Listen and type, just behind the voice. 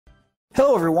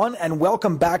Hello, everyone, and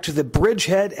welcome back to the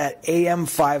Bridgehead at AM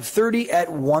 530 at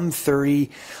 1:30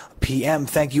 p.m.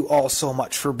 Thank you all so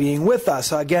much for being with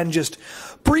us. Again, just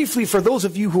briefly, for those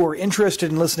of you who are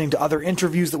interested in listening to other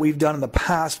interviews that we've done in the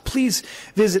past, please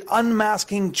visit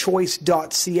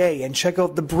unmaskingchoice.ca and check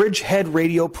out the Bridgehead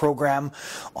radio program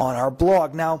on our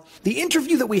blog. Now, the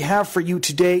interview that we have for you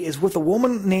today is with a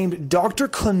woman named Dr.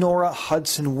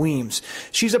 Clenora-Hudson Weems.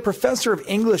 She's a professor of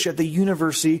English at the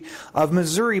University of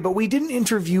Missouri, but we didn't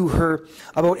interview her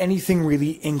about anything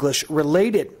really English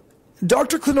related.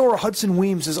 Dr. Clenora-Hudson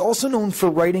Weems is also known for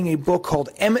writing a book called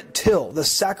Emmett Till, the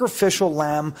Sacrificial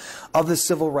Lamb of the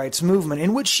Civil Rights Movement,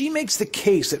 in which she makes the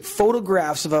case that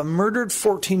photographs of a murdered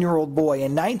 14-year-old boy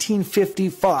in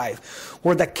 1955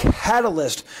 were the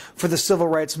catalyst for the Civil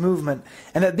Rights Movement,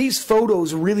 and that these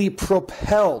photos really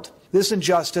propelled this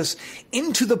injustice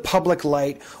into the public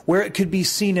light where it could be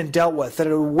seen and dealt with, that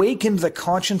it awakened the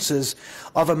consciences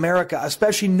of America,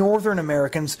 especially Northern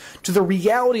Americans, to the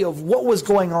reality of what was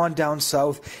going on down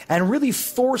south and really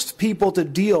forced people to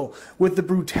deal with the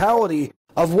brutality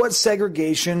of what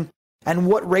segregation and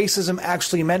what racism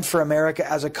actually meant for America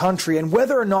as a country, and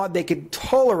whether or not they could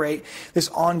tolerate this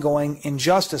ongoing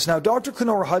injustice. Now, Dr.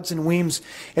 Clenora-Hudson Weems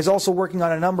is also working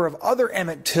on a number of other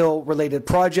Emmett Till-related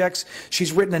projects.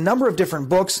 She's written a number of different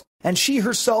books, and she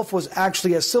herself was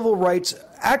actually a civil rights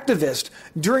activist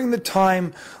during the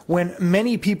time when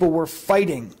many people were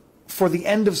fighting for the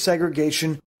end of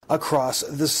segregation across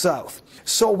the South.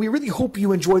 So we really hope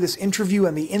you enjoy this interview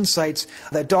and the insights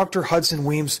that Dr. Hudson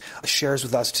Weems shares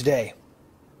with us today.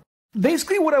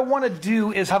 Basically, what I want to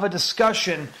do is have a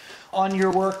discussion on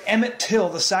your work, Emmett Till,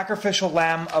 the Sacrificial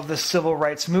Lamb of the Civil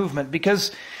Rights Movement,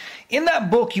 because in that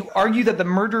book, you argue that the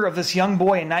murder of this young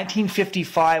boy in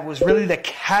 1955 was really the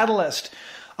catalyst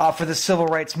for the Civil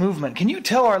Rights Movement. Can you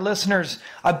tell our listeners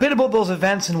a bit about those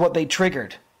events and what they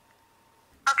triggered?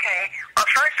 Okay. Well,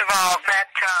 first of all, that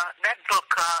book,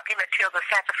 Emmett Till, The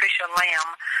Sacrificial Lamb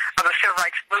of the Civil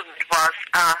Rights Movement, was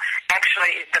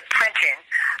actually the printing,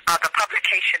 the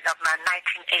publication of my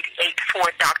 1988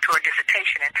 Ford doctoral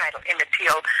dissertation entitled Emmett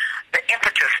Till, The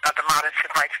Impetus of the Modern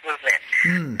Civil Rights Movement.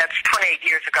 That's 28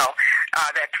 years ago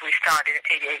that we started.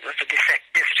 88 was the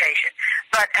dissertation.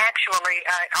 But actually,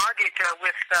 I argued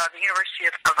with the University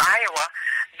of Iowa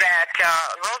that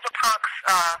Rosa Parks'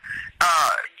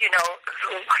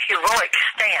 heroic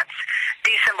stance,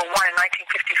 December 1,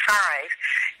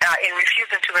 1955, in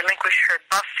refusing to relinquish her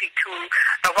bus seat to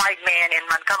a white man in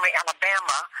Montgomery,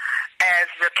 Alabama, as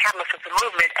the catalyst of the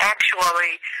movement,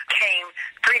 actually came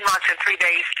 3 months and 3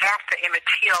 days after Emmett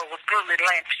Till was brutally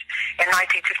lynched in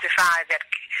 1955. That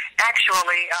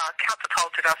actually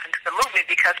catapulted us into the movement,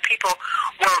 because people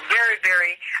were very,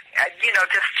 very,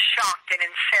 just shocked and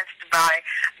incensed by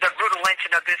the brutal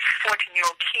lynching of this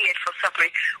 14-year-old kid for simply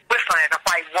whistling at a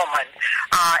white woman,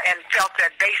 and felt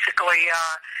that basically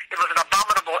it was an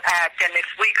abominable act, and if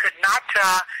we could not,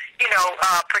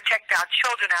 protect our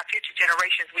children, our future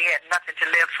generations, we had nothing to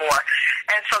live for.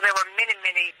 And so there were many,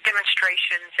 many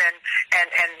demonstrations and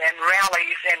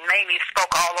rallies, and Mamie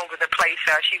spoke all over the place.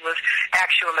 She was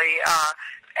actually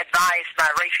advised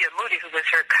by Raphael Moody, who was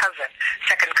her cousin,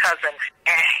 second cousin,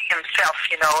 and himself,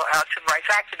 civil rights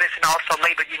activist and also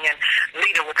labor union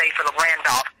leader with A. Philip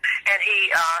Randolph. And he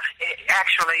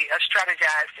actually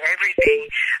strategized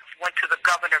everything, went to the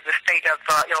governor of the state of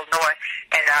Illinois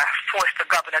and forced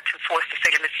the governor to force the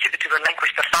state of Mississippi to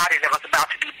relinquish the body that was about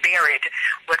to be buried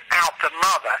without the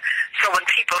mother. So when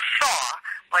people saw,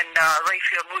 when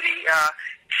Raphael Moody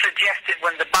suggested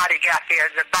when the body got there,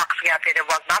 the box got there, it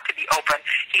was not to be opened.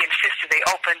 He insisted they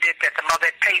opened it, that the mother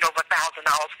had paid over $1,000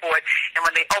 for it, and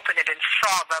when they opened it and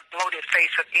saw the bloated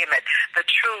face of Emmett, the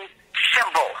true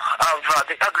symbol of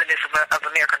the ugliness of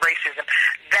American racism,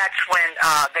 that's when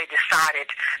they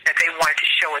decided that they wanted to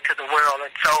show it to the world.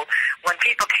 And so when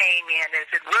people came in,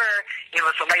 as it were, it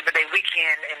was a Labor Day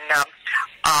weekend in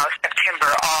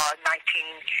September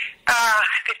 1955,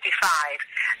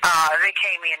 they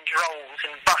came in droves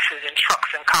and buses and trucks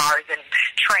and cars and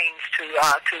trains to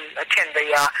attend the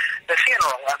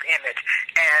funeral of Emmett,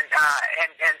 and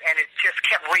it just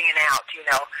kept ringing out,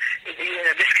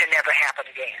 this can never happen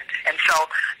again. And so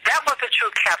that was the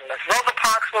true catalyst. Rosa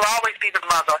Parks will always be the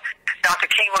mother. Dr.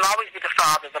 King will always be the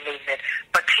father of the movement,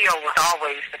 but Till was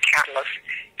always the catalyst.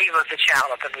 He was the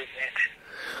child of the movement.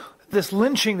 This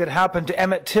lynching that happened to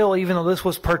Emmett Till, even though this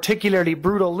was particularly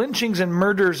brutal, lynchings and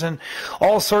murders and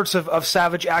all sorts of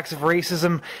savage acts of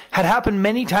racism had happened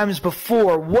many times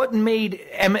before. What made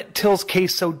Emmett Till's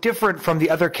case so different from the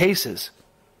other cases?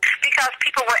 Because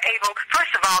people were able,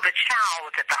 first of all, the child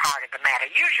was at the heart of the matter.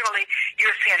 Usually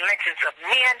you're seeing lynchings of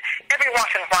men, every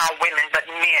once in a while women, but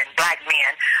men, black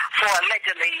for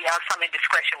allegedly some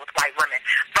indiscretion with white women.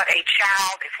 But a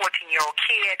child, a 14-year-old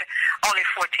kid, only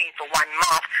 14 for 1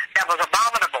 month, that was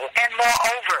abominable. And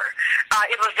moreover,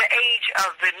 it was the age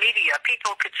of the media.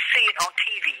 People could see it on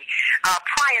TV.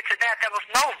 Prior to that, there was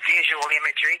no visual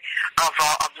imagery of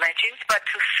lynchings. But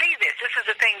to see this is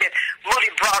the thing that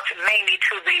really brought Mamie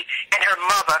and her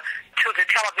mother to the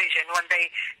television when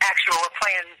they actually were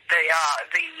playing the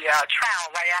trial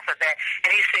right after that.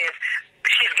 And he says,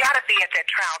 she's got to be at that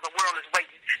trial. The world is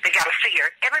waiting. They got to see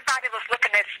her. Everybody was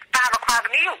looking at 5 o'clock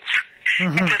news.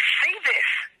 And to see this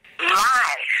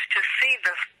live, to see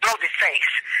the bloated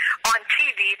face on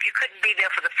TV, if you couldn't be there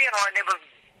for the funeral and it was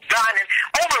done and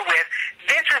over with,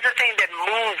 this is the thing that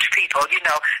moved people,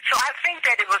 So I think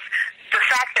that it was the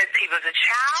fact that he was a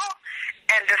child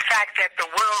and the fact that the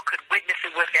world could witness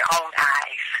it with their own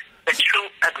eyes. The true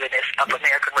ugliness of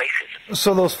American racism.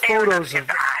 So those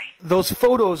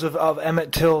photos of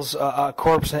Emmett Till's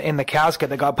corpse in the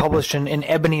casket that got published in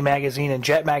Ebony magazine and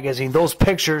Jet magazine, those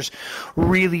pictures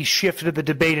really shifted the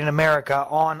debate in America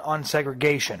on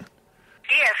segregation.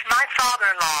 Yes, my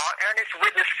father-in-law, Ernest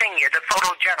Whitney Sr., the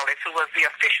photojournalist who was the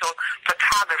official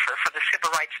photographer for the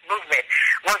civil rights movement,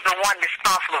 was the one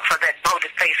responsible for that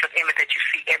bloated face of Emmett that you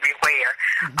see everywhere.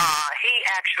 He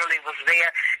actually was there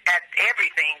at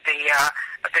everything, the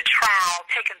trial,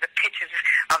 taking the pictures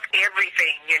of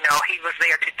everything, he was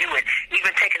there to do it.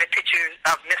 Even taking the pictures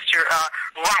of Mr.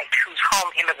 Wright, whose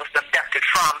home Emmett was abducted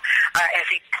from, as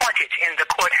he pointed in the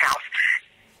courthouse.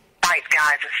 White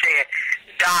guys and said,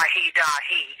 "Die he, die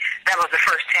he." That was the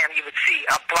first time you would see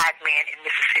a black man in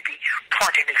Mississippi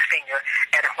pointing his finger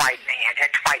at a white man, at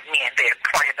white men there,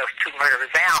 pointing those two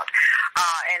murderers out.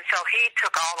 And so he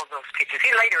took all of those pictures.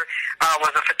 He later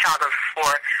was a photographer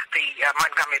for the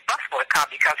Montgomery bus boycott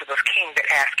because it was King that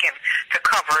asked him to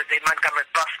cover the Montgomery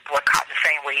bus boycott the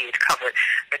same way he had covered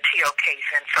the Till case.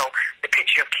 And so the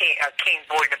picture of King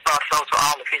boarding the bus, those were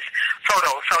all of his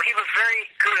photos. So he was very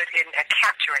good in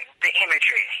capturing the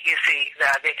imagery. You see,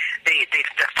 the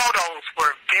photos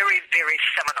were very, very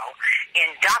seminal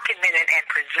in documenting and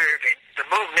preserving the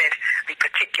movement, the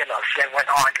particulars that went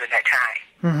on during that time.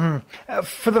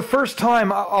 For the first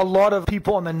time, a lot of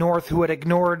people in the North who had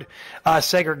ignored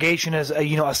segregation as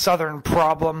a Southern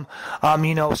problem,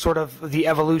 sort of the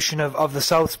evolution of the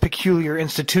South's peculiar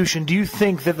institution. Do you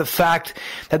think that the fact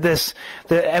that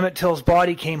Emmett Till's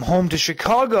body came home to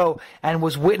Chicago and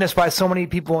was witnessed by so many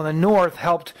people in the North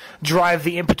helped drive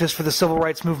the impetus for the civil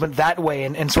rights movement that way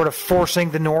and sort of forcing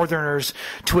the Northerners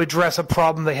to address a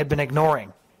problem they had been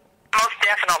ignoring? Most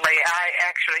definitely. I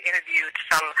actually interviewed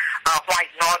some white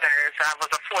Northerners. I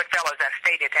was a Ford Fellow, as I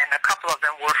stated, and a couple of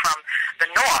them were from the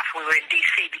North. We were in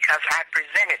D.C. because I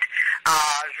presented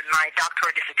my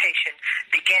doctoral dissertation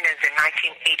beginnings in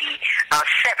 1987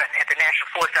 at the National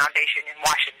Ford Foundation in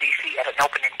Washington, D.C. at an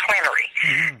opening plenary.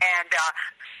 And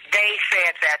they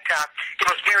said that it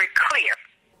was very clear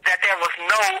that there was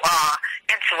no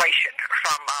insulation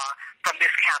from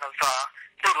this kind of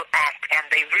brutal act, and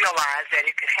they realized that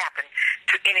it could happen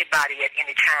to anybody at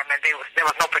any time, and there was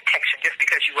no protection. Just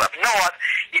because you were up north,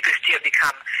 you could still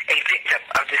become a victim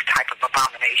of this type of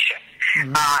abomination.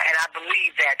 And I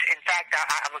believe that, in fact,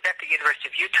 I was at the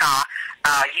University of Utah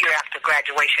a year after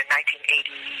graduation,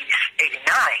 1989,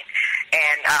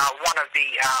 and one of the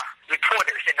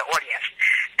reporters in the audience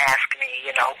asked me,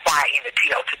 why Emmett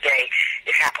Till today?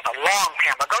 It happened a long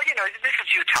time ago. This is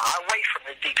Utah, away from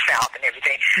the Deep South and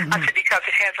everything. I said, because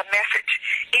it has a message,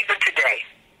 even today.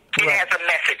 It has a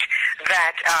message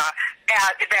that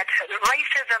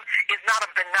racism is not a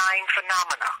benign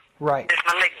phenomenon. Right. It's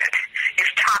malignant.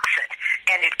 It's toxic,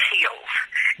 and it kills.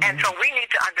 And so we need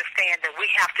to understand that we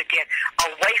have to get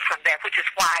away from that, which is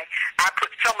why I put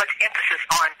so much emphasis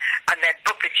on that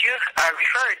book that you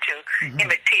referred to,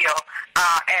 Emmett Till,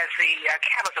 as the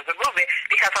catalyst of the movement,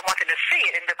 because I wanted to see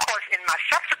it. And, of course, in my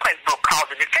subsequent book called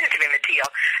The Definitive Emmett Till,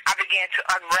 I began to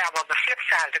unravel the flip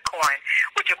side of the coin,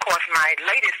 which, of course, my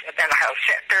latest,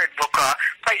 third book,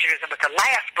 Plagiarism, but the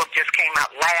last book just came out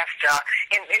within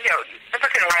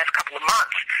the last couple of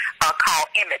months, called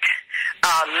Emmett,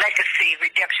 Legacy,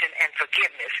 Redemption, and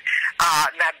Forgiveness.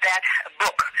 Now, that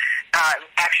book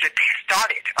actually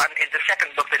started in the second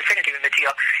book, The Definitive Emmett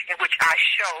Till, in which I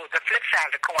show the flip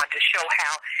side of the coin to show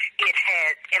how it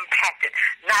had impacted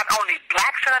not only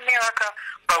blacks in America,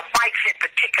 but whites in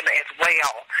particular as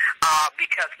well,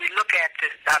 because we look at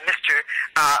Mr.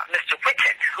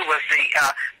 Whitten, who was the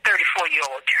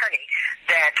 34-year-old attorney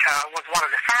that was one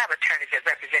of the 5 attorneys that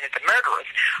represented the murderers,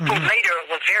 who later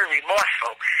was very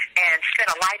remorseful and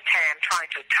spent a lifetime trying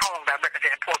to atone by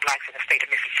representing poor blacks in the state of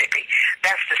Mississippi.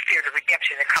 That's the spirit story of the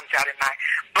redemption that comes out in my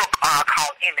book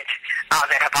called Image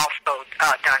that I've also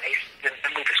done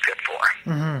the movie script for.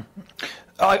 Mm-hmm.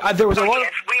 There was a lot.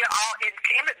 Yes, we are all.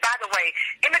 By the way,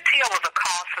 Emmett Till was a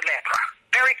cause célèbre.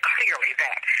 Very clearly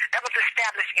that was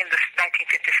established in 1955.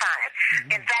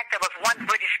 Mm-hmm. In fact, there was one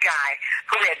British guy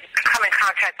who had come in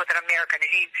contact with an American,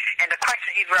 and the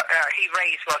question he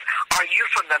raised was, "Are you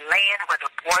from the land where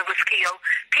the boy was killed?"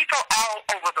 People all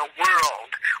over the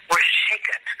world were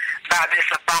shaken by this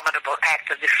abominable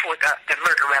act of the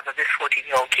murder of this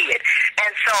 14-year-old kid.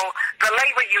 And so the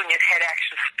labor union had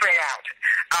actually spread out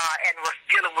and was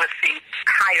dealing with the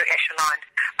higher echelon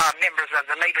members of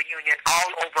the labor union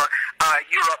all over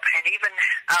Europe and even,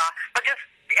 but just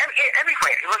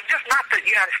everywhere. It was just not the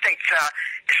United States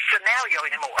scenario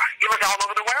anymore. It was all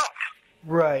over the world.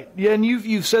 Right. Yeah, and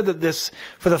you've said that this,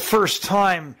 for the first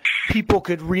time, people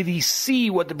could really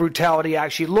see what the brutality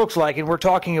actually looks like. And we're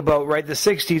talking about, right, the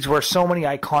 60s where so many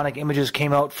iconic images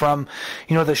came out from,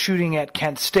 the shooting at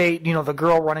Kent State, the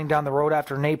girl running down the road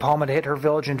after napalm had hit her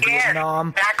village in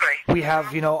Vietnam. Exactly. We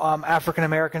have, African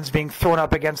Americans being thrown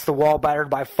up against the wall, battered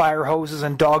by fire hoses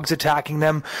and dogs attacking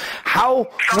them.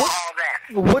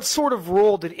 What sort of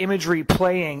role did imagery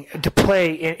play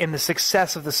in the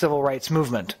success of the civil rights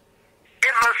movement?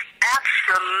 It was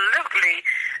absolutely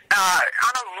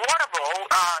unavoidable,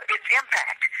 its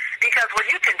impact. Because when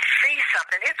you can see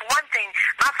something, it's one thing.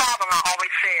 My father-in-law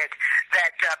always said that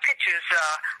pictures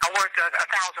are worth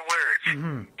 1,000 words.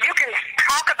 Mm-hmm. You can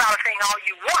talk about a thing all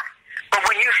you want, but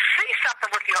when you see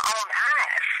something with your own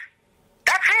eyes,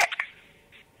 that's it.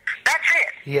 That's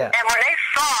it. Yeah. And when they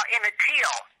saw Emmett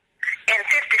Till in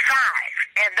 55,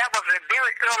 and that was the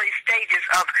very early stages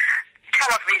of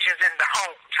televisions in the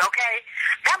homes, okay?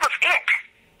 That was it.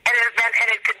 And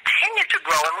it continued to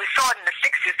grow, and we saw it in the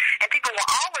 60s, and people were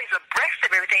always abreast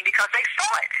of everything because they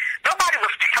saw it. Nobody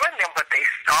was telling them what they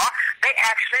saw. They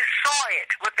actually saw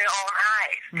it with their own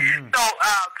eyes. Mm-hmm. So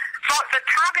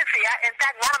photography, in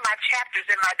fact, one of my chapters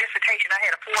in my dissertation, I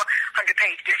had a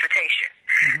 400-page dissertation.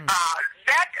 Mm-hmm.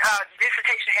 That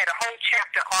dissertation had a whole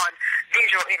chapter on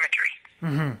visual imagery,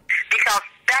 mm-hmm. because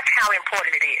that's how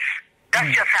important it is. That's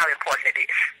just how important it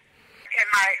is. In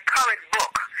my current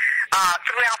book,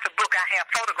 throughout the book, I have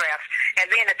photographs, and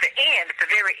then at the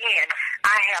very end,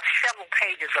 I have several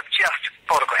pages of just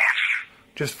photographs.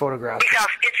 Just photographs. Because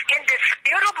it's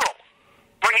indisputable.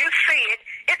 When you see it,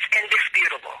 it's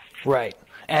indisputable. Right.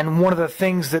 And one of the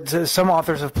things that some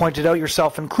authors have pointed out,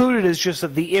 yourself included, is just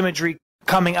that the imagery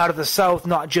coming out of the South,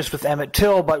 not just with Emmett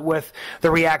Till, but with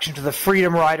the reaction to the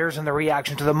Freedom Riders and the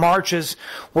reaction to the marches,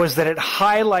 was that it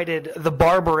highlighted the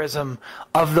barbarism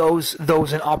of those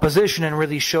in opposition and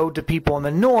really showed to people in the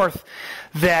North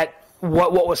that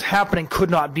what was happening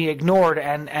could not be ignored,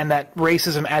 and that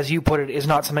racism, as you put it, is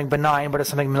not something benign, but it's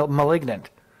something malignant.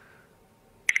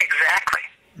 Exactly.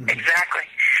 Mm-hmm. Exactly.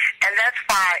 And that's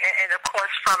why, and of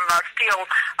course, from still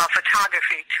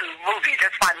photography to movies,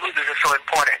 that's why movies are so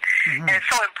important. Mm-hmm. And it's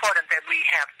so important that we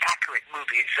have accurate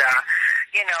movies,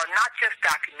 not just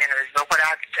documentaries, but what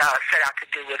I've set out to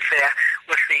do with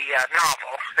the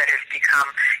novel that has become,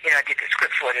 I did the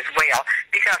script for it as well,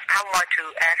 because I want to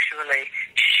actually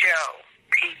show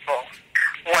people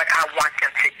what I want them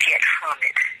to get from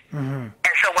it. Mm-hmm.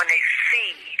 And so when they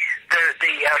see the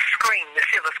screen, the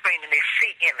silver screen, and they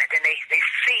see Emmett, and they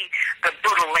see the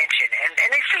brutal lynching, and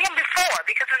they see him before,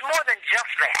 because it's more than just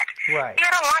that. Right. He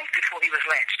had a life before he was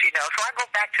lynched, so I go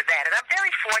back to that, and I'm very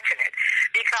fortunate,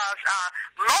 because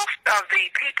most of the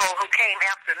people who came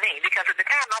after me, because at the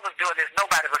time I was doing this,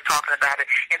 nobody was talking about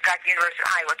it. In fact, the University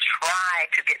of Iowa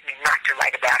tried to get me not to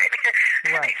write about it.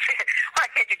 Right. They said, why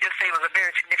can't you just say it was a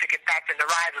very significant factor in the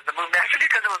rise of the movement? I said,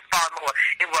 because it was far more.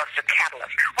 It was the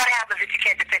catalyst. What happens if you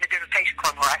can't defend a dissertation,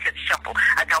 Clenora? I said, simple.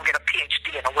 I don't get a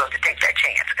PhD in the world to take that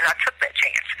chance. And I took that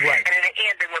chance. Right. And in the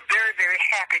end, they were very, very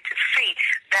happy to see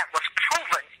that was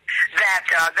proven that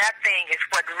that thing is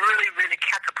what really, really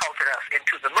catapulted us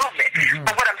into the movement. Mm-hmm.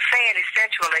 But what I'm saying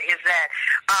essentially is that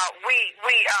we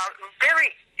are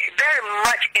very, very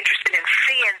much interested in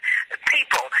seeing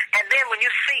people, and then when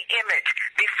you see Emmett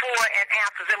before and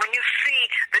after, and when you see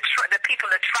the people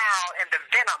in the trial and the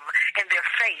venom in their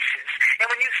faces, and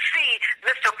when you see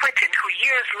Mr. Whitten, who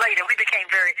years later we became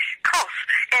very close,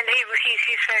 and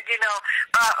he said, he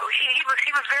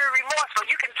was very remorseful.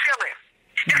 You can feel him.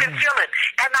 You can feel it.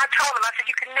 And I told him, I said,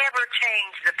 you can never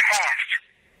change the past,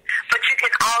 but you can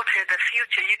alter the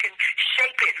future. You can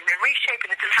shape it and reshape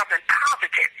it into something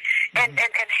positive. And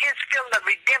his feeling of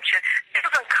redemption, this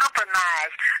doesn't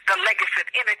compromise the legacy of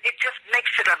Emmett. It just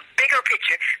makes it a bigger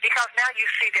picture, because now you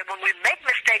see that when we make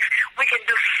mistakes, we can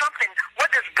do something.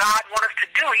 What does God want us to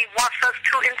do? He wants us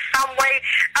to, in some way,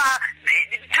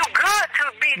 do good, to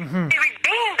be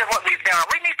redeemed of what we've done.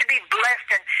 We need to be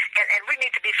blessed, and we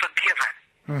need to be forgiven.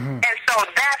 And so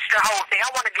that's the whole thing. I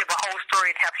want to give a whole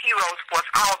story and have heroes for us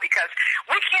all, because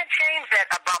we can't change that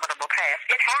abominable past.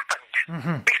 It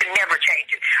happened. We can never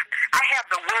change it. I have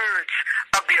the words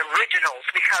of the originals,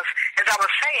 because, as I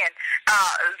was saying,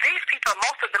 these people,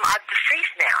 most of them are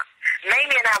deceased now.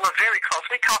 Mamie and I were very close.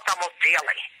 We talked almost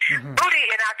daily. Moody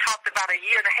and I talked about a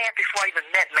year and a half before I even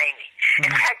met Mamie.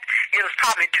 In fact, it was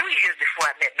probably 2 years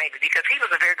before I met Mamie, because he was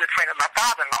a very good friend of my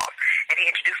father-in-law's, and he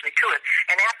introduced me to it.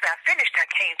 And after I finished, I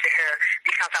came to her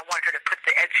because I wanted her to put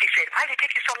and she said, "Why did it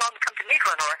take you so long to come to me,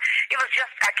 Clenora?" It was just,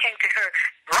 I came to her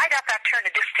right after I turned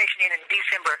the dissertation in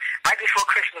December, right before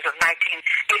Christmas of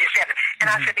 1987. And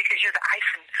I said, "Because you're the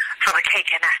icing for the cake,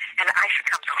 and the icing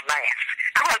comes on last.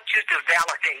 I want you to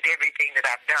validate everything that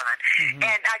I've done."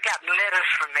 And I got letters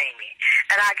from Mamie,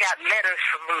 and I got letters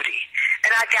from Moody,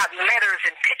 and I got letters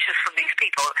and pictures from these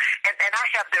people, and I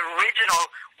have the original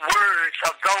words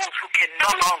of those who can no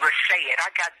longer say it.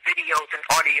 I got videos and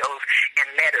audios and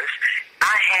letters.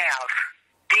 I have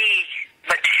the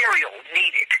material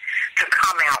needed to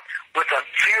come out with a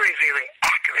very, very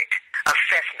accurate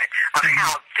assessment of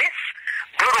how this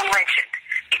brutal lynching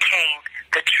became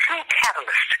the true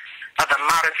catalyst of the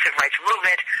modern civil rights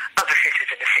movement of the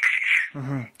 50s and the 60s.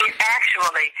 It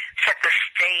actually set the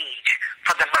stage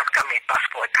for the Montgomery bus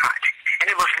boycott. And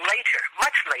it was later,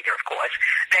 much later, of course,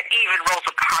 that even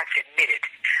Rosa Parks admitted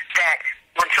that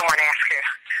when someone asked her,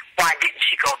 why didn't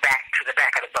she go back to the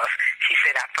back of the bus, she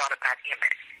said, "I thought about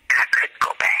Emmett, and I couldn't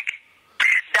go back."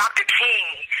 Dr. King,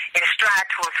 in Stride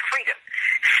Towards Freedom,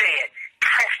 said,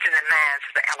 "Pressed in the minds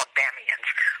of the Alabamians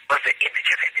was the image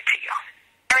of Emmett Till."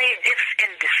 I mean, it's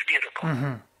indisputable.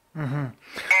 And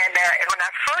when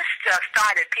I first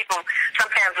started, people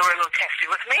sometimes were a little testy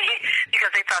with me,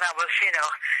 because they thought I was,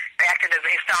 acting as a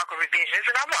historical revisionist,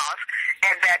 and I was,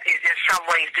 and that it in some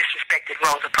ways disrespected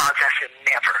Rosa Parks. I said,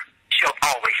 never. She'll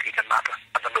always be the mother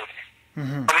of the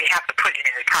movement. But we have to put it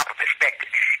in the proper perspective.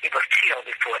 It was Till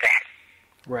before that.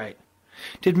 Right.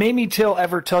 Did Mamie Till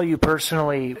ever tell you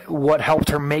personally what helped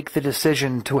her make the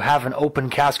decision to have an open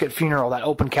casket funeral, that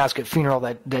open casket funeral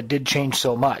that did change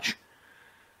so much?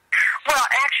 Well,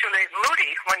 actually,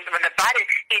 Moody, when the body,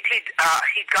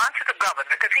 he'd gone to the governor,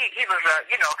 because he was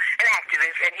an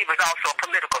activist, and he was also a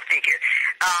political figure.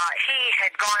 He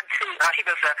had gone to, he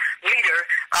was a leader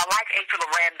like April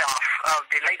Randolph of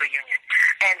the labor union,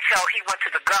 and so he went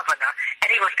to the governor, and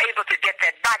he was able to get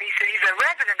that body. He said, he's a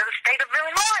resident of the state of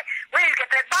Illinois. We need to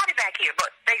get that body back here.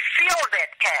 But they sealed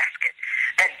that casket,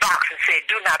 that box, and said,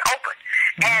 "Do not open."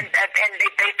 And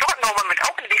they thought no one would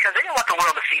open it, because they didn't want the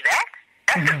world to see that.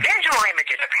 That's the visual image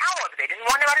and the power of it. They didn't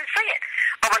want anybody to see it.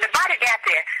 But when the body got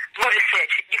there, Moody said,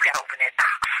 "You got to open that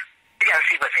box. You got to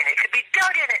see what's in it. It could be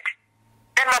dirt in it."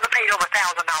 That mother paid over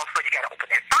 $1,000 for it. You got to open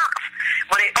that box.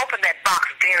 When they opened that box,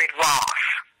 there it was,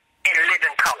 in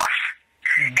living colors.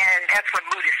 And that's when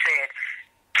Moody said,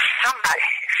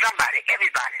 somebody,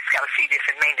 everybody's got to see this.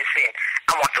 And Mamie said,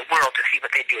 "I want the world to see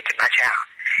what they did to my child."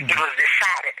 It was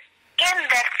decided in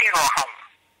that funeral home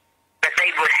that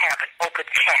they would have an open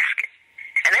casket.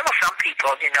 And there were some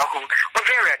people, who were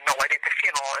very annoyed at the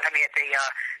funeral. I mean, at the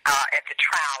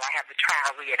trial. I have the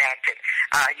trial reenacted.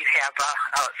 You have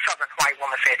a Southern white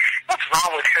woman said, "What's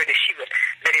wrong with her that she would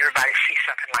let everybody see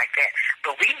something like that?"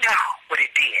 But we know what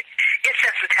it did. It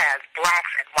sensitized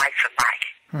blacks and whites alike.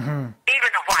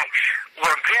 Even the whites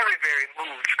were very, very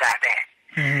moved by that.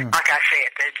 Like I said,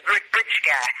 the British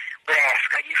guy would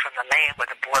ask, "Are you from the land where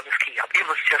the boy was killed?" It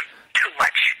was just too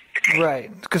much to take.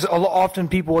 Right, because often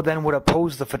people then would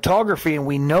oppose the photography, and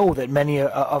we know that many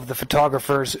of the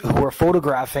photographers who were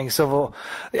photographing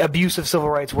abusive civil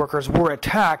rights workers were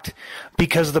attacked,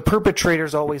 because the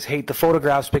perpetrators always hate the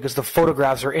photographs, because the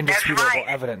photographs are indisputable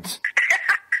evidence.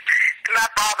 My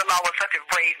father-in-law was such a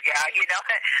brave guy,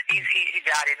 He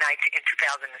died in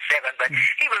 2007, but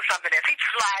he was something else. He'd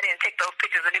slide in and take those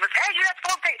pictures, and he was, "Hey, you have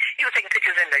phone pictures." He was taking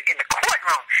pictures in the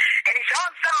courtroom, and he said, "Oh,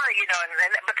 I'm sorry,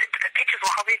 but the pictures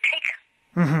were already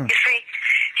taken. You see,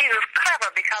 he was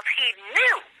clever, because he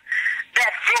knew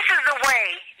that this is the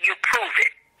way you prove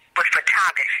it with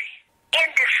photography.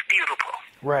 Indisputable.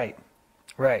 Right.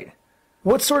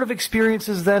 What sort of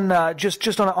experiences then,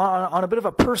 just on a bit of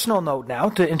a personal note now,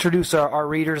 to introduce our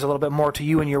readers a little bit more to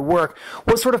you and your work,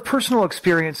 what sort of personal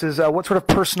experiences, what sort of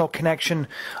personal connection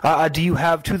do you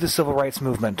have to the civil rights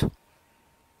movement?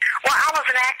 Well, I was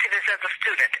an activist as a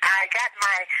student. I got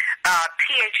my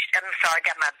I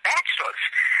got my bachelor's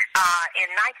in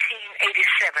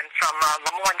 1987 from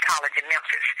Lemoyne College in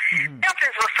Memphis. Mm-hmm.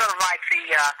 Memphis was sort of like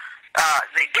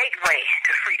the gateway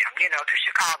to freedom, to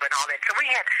Chicago and all that. So we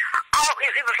had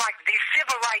it was like the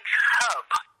civil rights hub.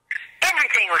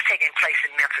 Everything was taking place in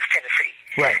Memphis, Tennessee.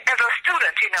 Right. As a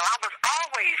student, I was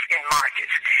always in marches.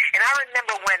 And I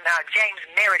remember when James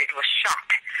Meredith was shot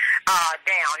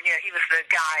down. He was the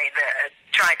guy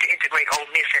trying to integrate Ole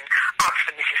Miss in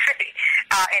Oxford, Mississippi.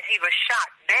 And he was shot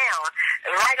down.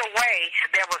 Right away,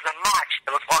 there was a march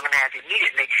that was organized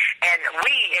immediately. And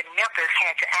we in Memphis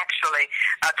had to actually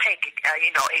take,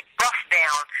 a bus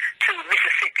down to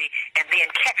Mississippi and then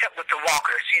catch up with the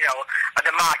walkers,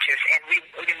 the marchers. And we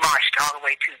marched all the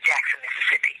way to Jackson,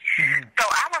 Mississippi. Mm-hmm. So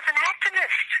I was an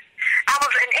activist. I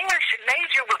was an English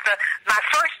major with my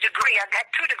first degree. I got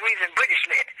 2 degrees in British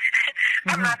Lit.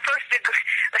 Mm-hmm. My first degree.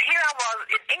 But here I was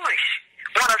in English,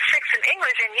 1 of 6 in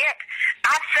English, and yet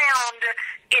I found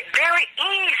it very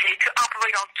easy to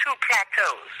operate on 2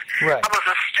 plateaus. Right. I was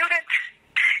a student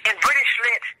in British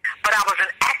Lit, but I was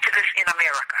an activist in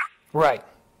America. Right.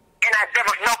 And there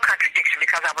was no contradiction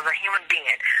because I was a human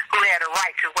being who had a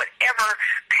right to whatever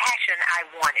passion I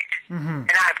wanted. Mm-hmm.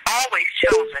 And I've always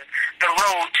chosen the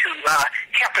road to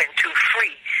helping to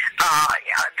free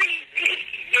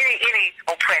any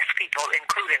oppressed people,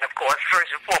 including, of course,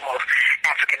 first and foremost,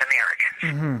 African Americans.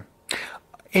 Mm-hmm.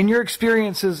 In your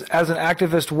experiences as an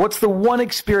activist, what's the one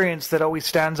experience that always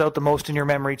stands out the most in your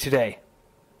memory today?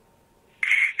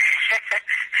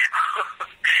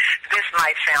 This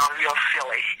might sound real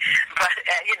silly, but,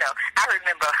 I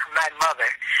remember my mother,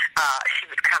 she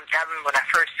would come down when I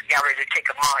first got ready to take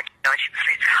a march, she would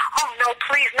say, "Oh, no,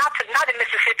 please, not in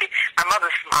Mississippi." My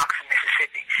mother's from Oxford,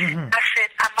 Mississippi. Mm-hmm. I said,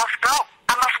 I must go.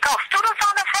 Students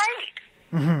aren't afraid.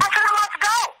 Mm-hmm. I said, I must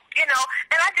go,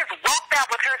 and I just walked out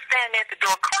with her standing at the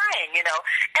door crying,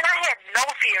 and I had no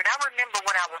fear. And I remember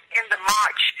when I was in the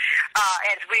march,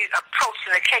 as we approached,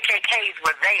 and the KKKs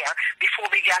were there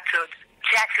before we got to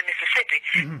Jackson, Mississippi.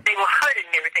 Mm-hmm. They were hooded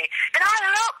and everything. And I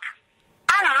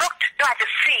looked like to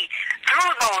see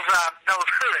through those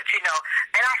hoods,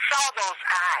 and I saw those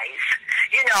eyes.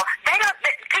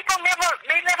 People never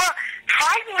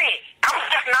frightened me. I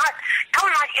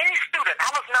was like any student. I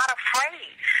was not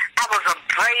afraid. I was a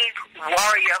brave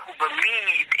warrior who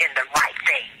believed in the right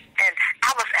thing. And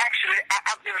I was actually,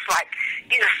 it was like,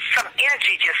 some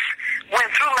energy just went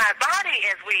through my body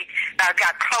as we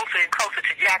got closer and closer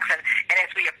to Jackson, and as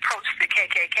we approached the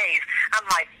KKKs. I'm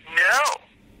like, no.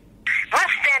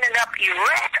 We're standing up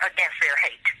erect against their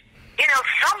hate.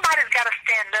 Somebody's got to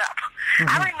stand up.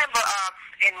 Mm-hmm. I remember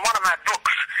in one of my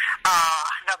books,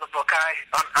 another book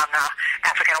on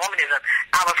African womanism,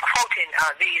 I was quoting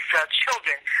these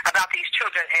children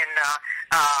in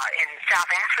South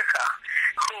Africa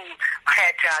who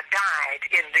had died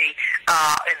in the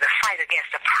fight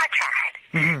against apartheid.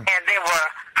 Mm-hmm. And there were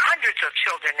hundreds of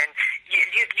children, and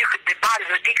the bodies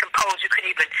were decomposed. You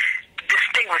couldn't even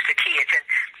distinguish the kids,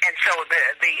 and so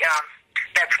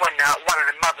that's when one of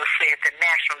the mothers said the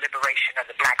national liberation of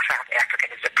the black South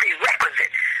African is a prerequisite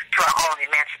for our own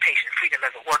emancipation, freedom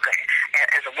as a worker,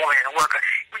 as a woman and a worker.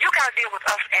 You got to deal with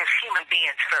us as human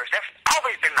beings first. That's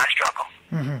always been my struggle.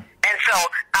 Mm-hmm. And so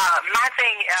my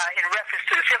thing in reference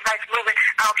to the civil rights movement,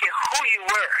 I don't care who you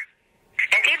were,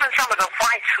 and even some of the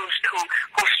whites who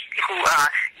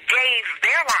gave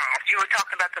their lives. You were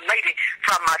talking about the lady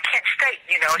from Kent State.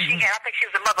 She had, I think she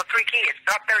was the mother of 3 kids,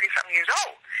 about 30-something years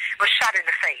old, was shot in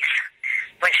the face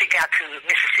when she got to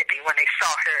Mississippi, when they saw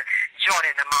her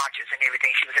joining the marches and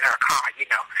everything. She was in her car,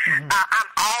 Mm-hmm. I'm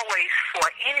always for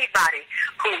anybody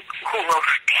who will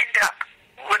stand up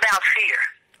without fear.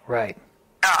 Right.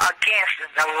 Against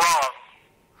the wrong.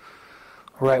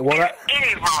 Right. Well,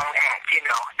 any wrong act,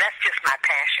 that's just my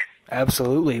passion.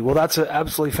 Absolutely. Well, that's an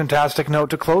absolutely fantastic note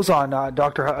to close on.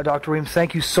 Dr. Weems,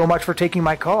 thank you so much for taking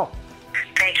my call.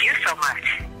 Thank you so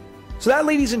much. So that,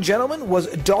 ladies and gentlemen, was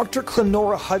Dr.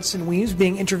 Clenora-Hudson Weems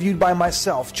being interviewed by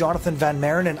myself, Jonathon Van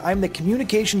Maren, and I'm the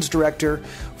Communications Director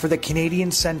for the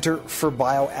Canadian Centre for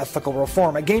Bioethical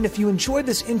Reform. Again, if you enjoyed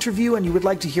this interview and you would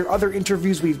like to hear other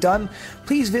interviews we've done,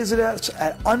 please visit us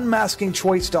at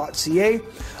unmaskingchoice.ca.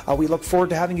 We look forward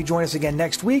to having you join us again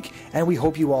next week, and we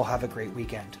hope you all have a great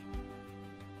weekend.